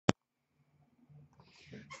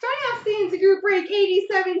Starting off CNC Group Break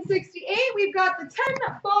 8768, we've got the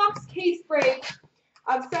 10-box case break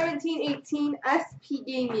of 1718 SP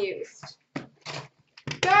Game Used.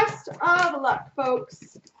 Best of luck,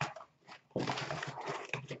 folks.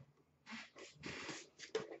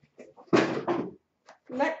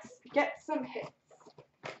 Let's get some hits.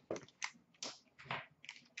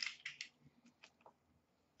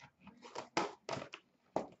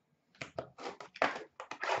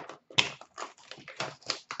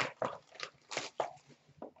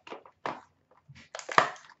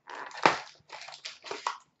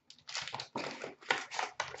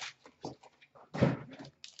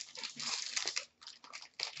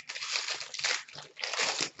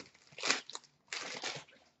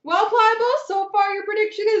 Well, Pliable, so far your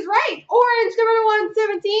prediction is right. Orange number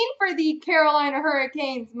 117 for the Carolina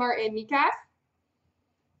Hurricanes, Martin Mikas.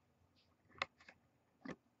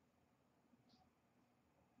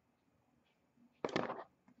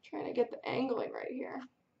 Trying to get the angling right here.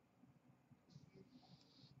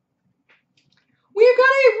 We've got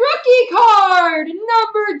a rookie card,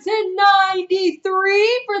 number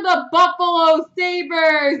 1093 for the Buffalo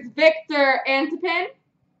Sabres, Victor Antipin.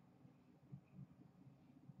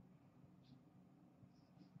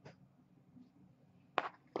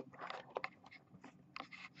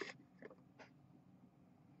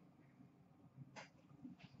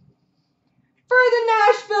 For the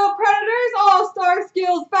Nashville Predators, All-Star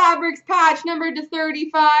Skills Fabrics patch number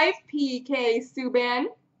 35, PK Subban.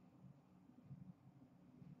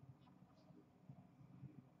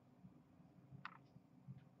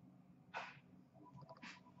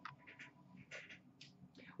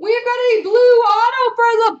 We've got a blue auto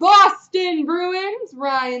for the Boston Bruins,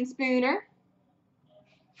 Ryan Spooner.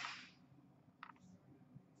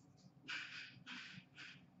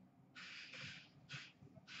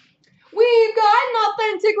 We've got an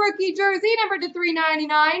authentic rookie jersey, number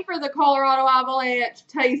 399 for the Colorado Avalanche,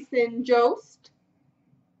 Tyson Jost.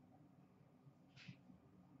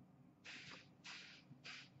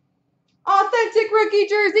 Authentic rookie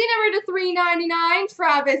jersey, number 399,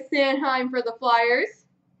 Travis Sanheim for the Flyers.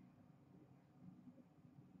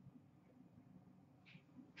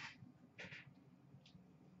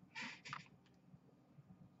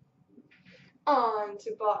 On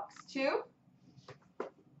to box 2.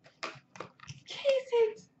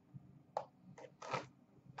 Cases.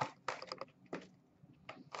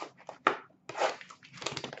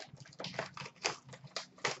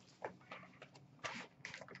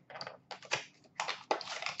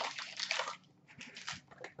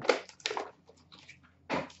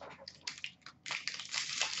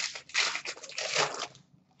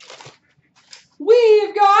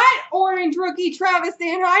 We've got orange rookie Travis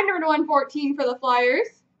Sanheim, number 114 for the Flyers.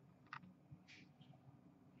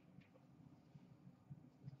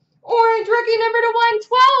 Orange rookie number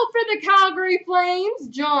 112 for the Calgary Flames,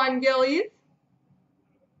 John Gillies.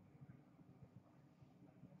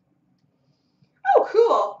 Oh,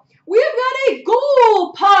 cool. We've got a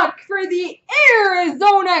goal puck for the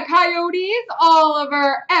Arizona Coyotes,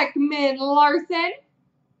 Oliver Ekman-Larsson.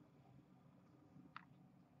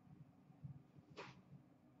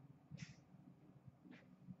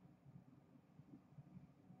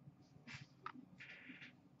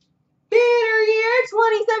 Banner year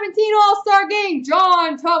 2017 All-Star Game,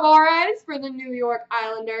 John Tavares for the New York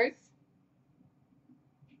Islanders.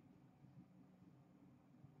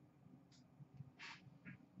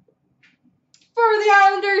 For the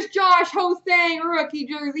Islanders, Josh Hosang, rookie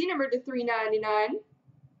jersey, number 399.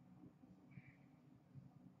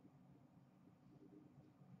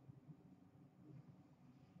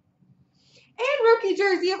 And rookie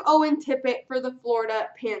jersey of Owen Tippett for the Florida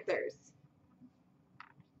Panthers.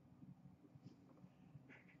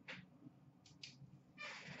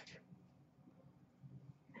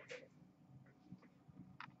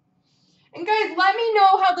 And guys, let me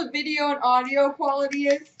know how the video and audio quality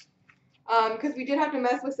is, because we did have to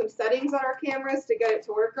mess with some settings on our cameras to get it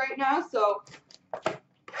to work right now, so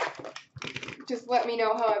just let me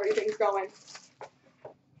know how everything's going.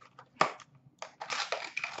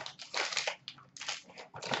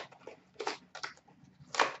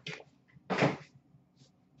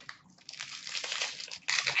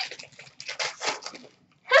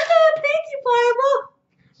 Thank you, Pliable.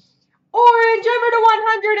 Orange number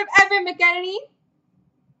 100 of Evan McEnany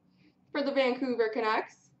for the Vancouver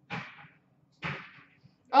Canucks.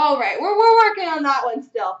 All right, we're working on that one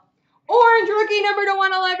still. Orange rookie number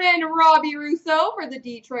 111, Robbie Russo for the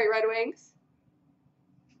Detroit Red Wings.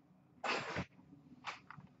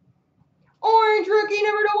 Orange rookie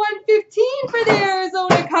number 115 for the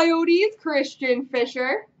Arizona Coyotes, Christian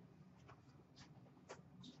Fisher.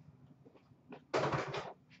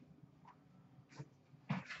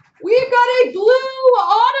 We've got a blue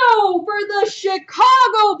auto for the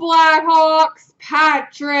Chicago Blackhawks,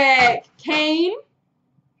 Patrick Kane.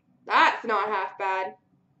 That's not half bad.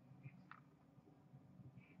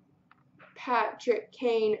 Patrick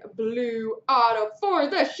Kane, blue auto for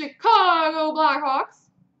the Chicago Blackhawks.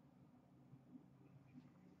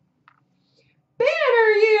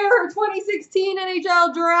 Banner year 2016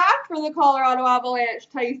 NHL Draft for the Colorado Avalanche,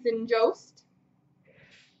 Tyson Jost.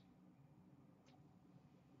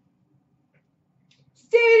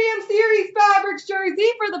 Stadium Series Fabrics jersey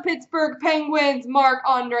for the Pittsburgh Penguins,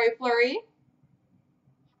 Marc-Andre Fleury.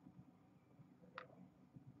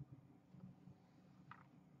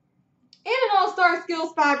 And an All-Star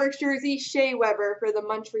Skills Fabrics jersey, Shea Weber for the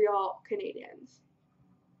Montreal Canadiens.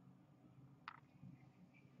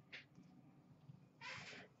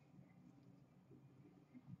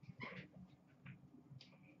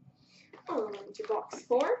 On to box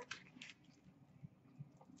 4.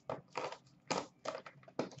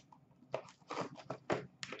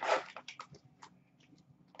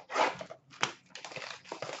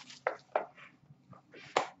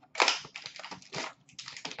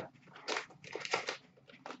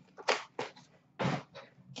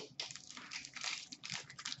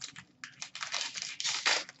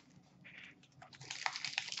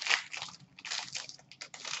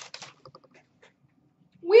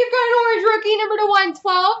 We've got an orange rookie number to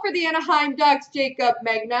 112 for the Anaheim Ducks, Jacob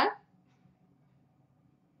Megna.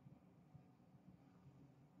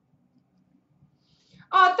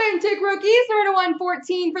 Authentic rookies number to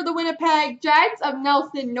 114 for the Winnipeg Jets of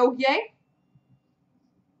Nelson Nogier.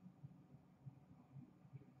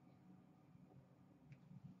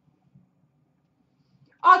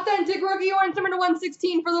 Authentic rookie orange number to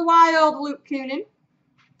 116 for the Wild, Luke Kunin.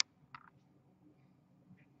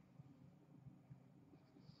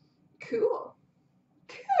 Cool.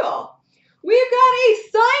 Cool. We've got a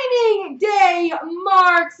signing day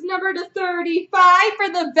marks number to 35 for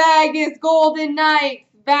the Vegas Golden Knights,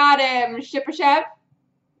 Vadim Shipachyov.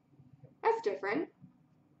 That's different.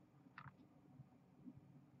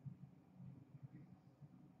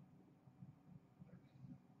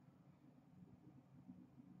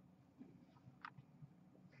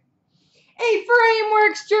 A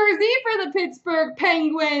Frameworks jersey for the Pittsburgh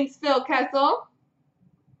Penguins, Phil Kessel.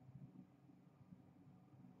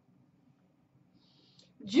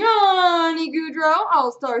 Johnny Gaudreau,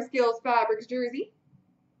 All-Star Skills Fabrics jersey.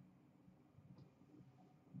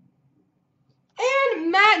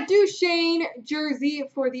 And Matt Duchene jersey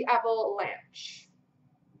for the Avalanche.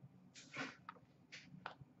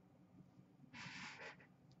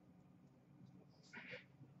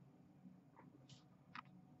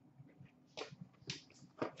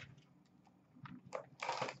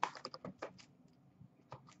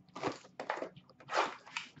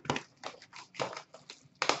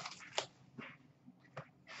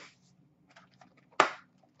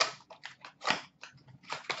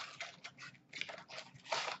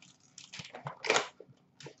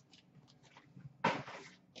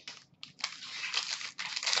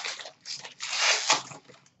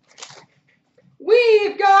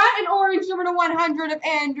 We've got an orange number to 100 of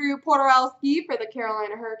Andrew Podorowski for the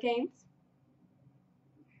Carolina Hurricanes.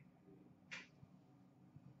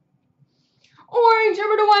 Orange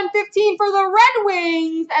number to 115 for the Red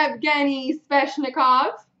Wings, Evgeny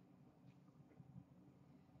Sveshnikov.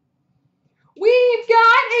 We've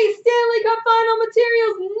got a Stanley Cup Final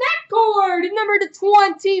Materials net cord, number to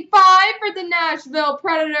 25 for the Nashville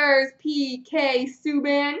Predators, PK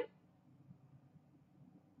Subban.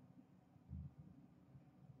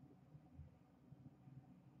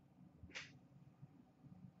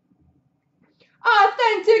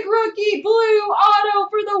 Authentic rookie blue auto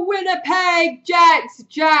for the Winnipeg Jets,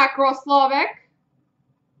 Jack Roslovic.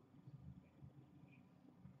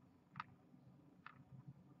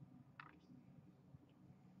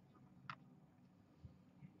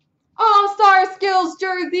 All-Star Skills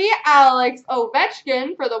jersey, Alex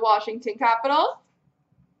Ovechkin for the Washington Capitals.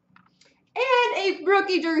 And a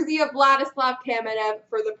rookie jersey of Vladislav Kamenev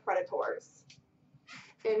for the Predators.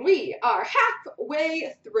 And we are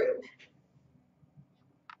halfway through.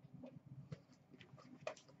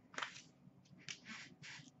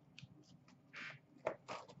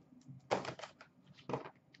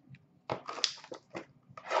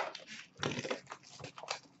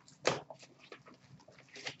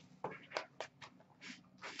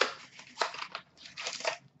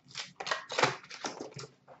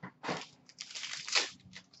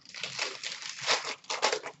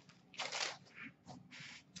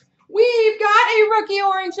 We've got a rookie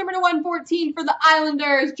orange number to 114 for the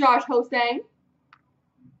Islanders, Josh Hosang.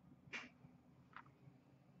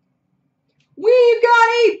 We've got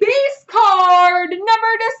a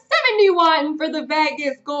 /1 for the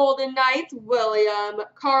Vegas Golden Knights, William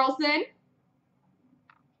Karlsson.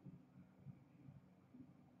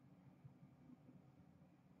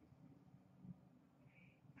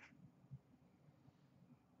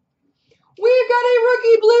 We've got a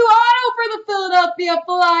rookie blue auto for the Philadelphia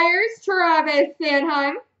Flyers, Travis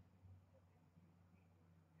Sanheim.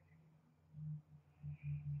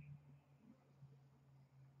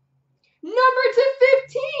 Number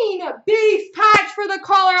 /15, base patch for the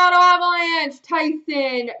Colorado Avalanche,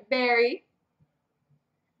 Tyson Barrie.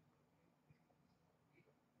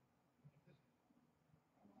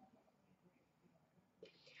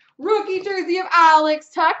 Rookie jersey of Alex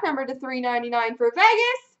Tuch, number /399 for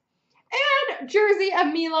Vegas. And jersey of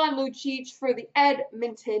Milan Lucic for the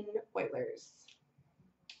Edmonton Oilers.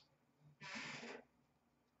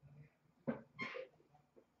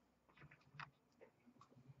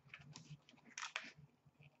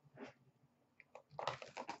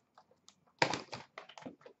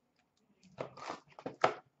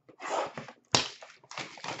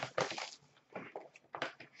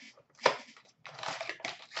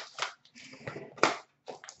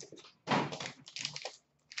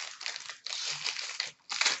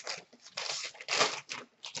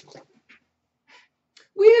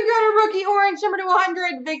 We've got a rookie orange number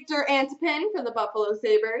 /100, Victor Antipin for the Buffalo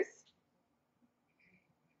Sabres.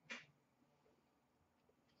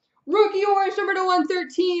 Rookie orange number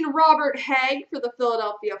 /113, Robert Hagg for the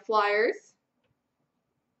Philadelphia Flyers.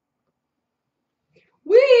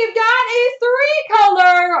 We've got a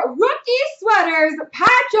 3-color rookie sweaters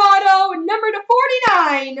patch auto number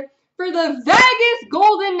 /49 for the Vegas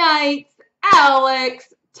Golden Knights,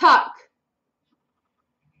 Alex Tuch.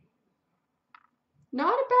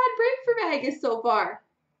 Not a bad break for Vegas so far.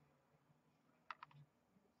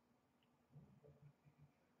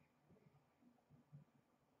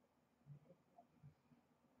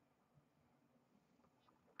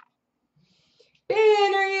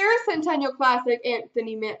 Banner year, Centennial Classic,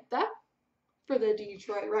 Anthony Mantha for the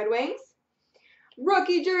Detroit Red Wings.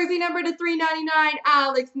 Rookie jersey number /399,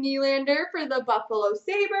 Alex Nylander for the Buffalo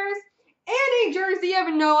Sabres. And a jersey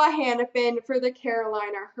of Noah Hanifin for the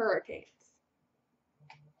Carolina Hurricanes.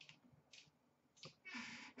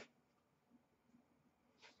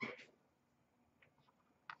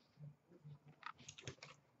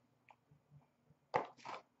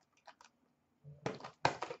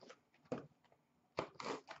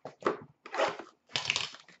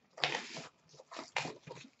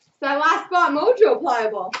 That last spot mojo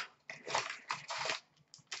pliable.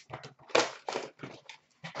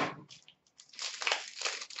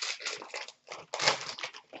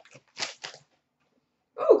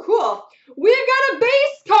 Oh, cool. We've got a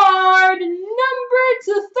base card number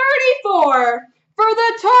 /34 for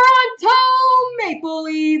the Toronto Maple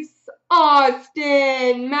Leafs,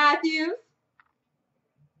 Austin Matthews.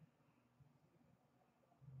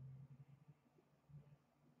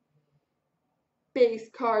 Base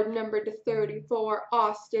card number /34,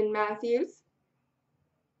 Austin Matthews.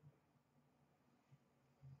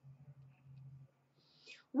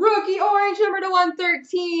 Rookie orange number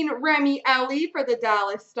 /113, Remy Ellie for the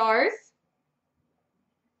Dallas Stars.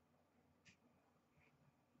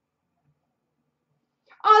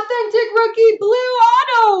 Authentic rookie blue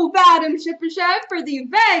auto, Vadim Shipachyov for the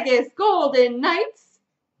Vegas Golden Knights.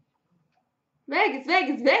 Vegas,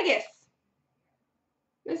 Vegas, Vegas.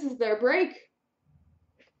 This is their break.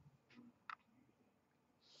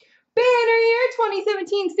 Banner year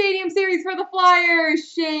 2017 Stadium Series for the Flyers,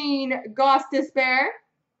 Shane Gostisbehere.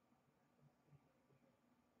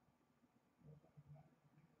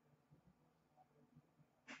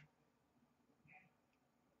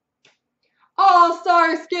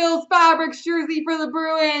 All-Star Skills Fabrics jersey for the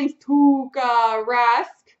Bruins, Tuukka Rask.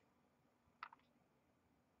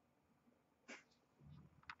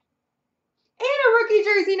 And a rookie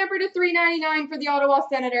jersey number /399 for the Ottawa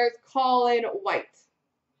Senators, Colin White.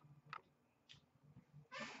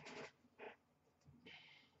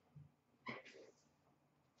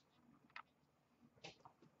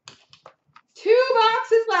 Two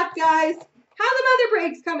boxes left, guys. How the other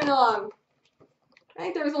breaks coming along? I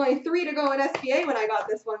think there was only 3 to go in SBA when I got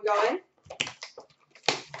this one going.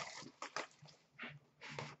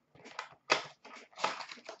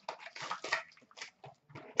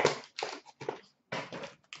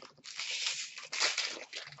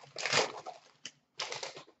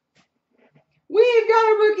 We've got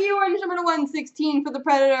a rookie orange number /116 for the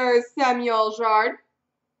Predators, Samuel Girard.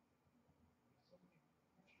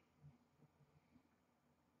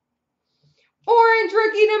 Orange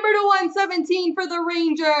rookie number /117 for the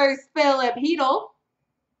Rangers, Philip Hedl.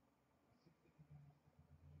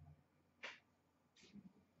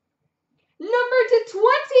 Number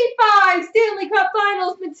 /25 Stanley Cup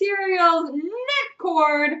Finals Materials Net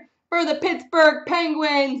Cord for the Pittsburgh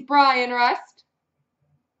Penguins, Brian Rust.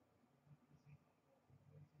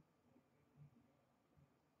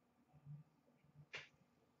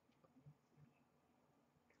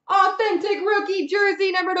 Authentic rookie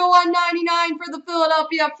jersey number /199 for the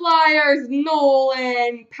Philadelphia Flyers,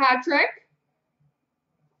 Nolan Patrick.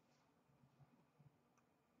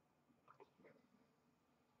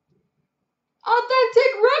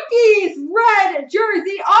 Authentic rookies red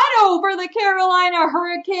jersey auto for the Carolina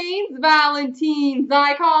Hurricanes, Valentin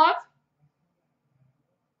Zykov.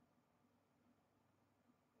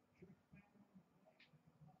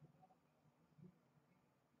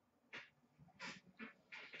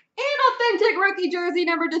 And authentic rookie jersey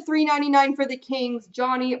number /399 for the Kings,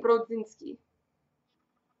 Johnny Brodzinski.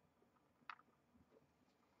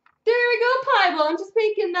 There we go, Pliable. I'm just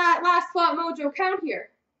making that last spot mojo count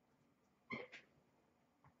here.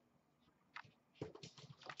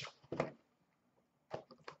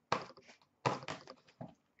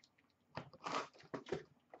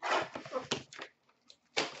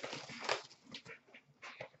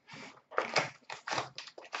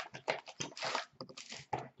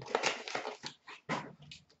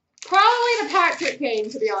 Probably the Patrick Kane,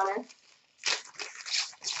 to be honest.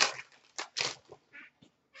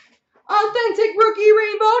 Authentic rookie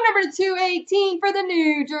rainbow number /218 for the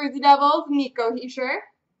New Jersey Devils, Nico Hischier.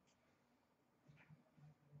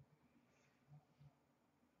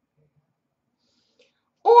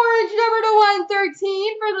 Orange number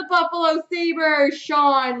 /113 for the Buffalo Sabres,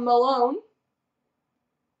 Sean Malone.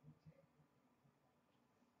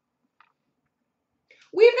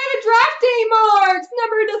 We've got a draft day marks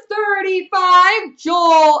number /35,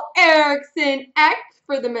 Joel Eriksson Ek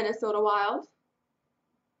for the Minnesota Wild.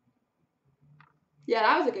 Yeah,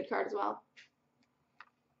 that was a good card as well.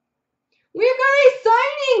 We've got a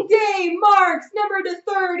signing day marks number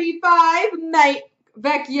 /35, Mike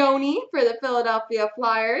Vecchione for the Philadelphia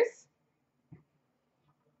Flyers.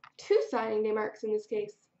 2 signing day marks in this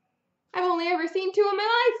case. I've only ever seen 2 in my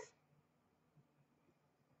life.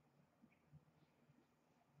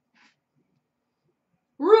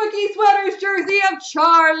 Rookie sweaters jersey of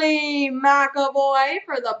Charlie McAvoy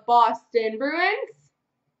for the Boston Bruins.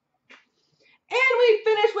 And we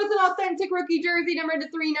finish with an authentic rookie jersey number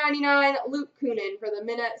 /399, Luke Kunin for the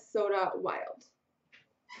Minnesota Wild.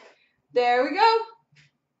 There we go.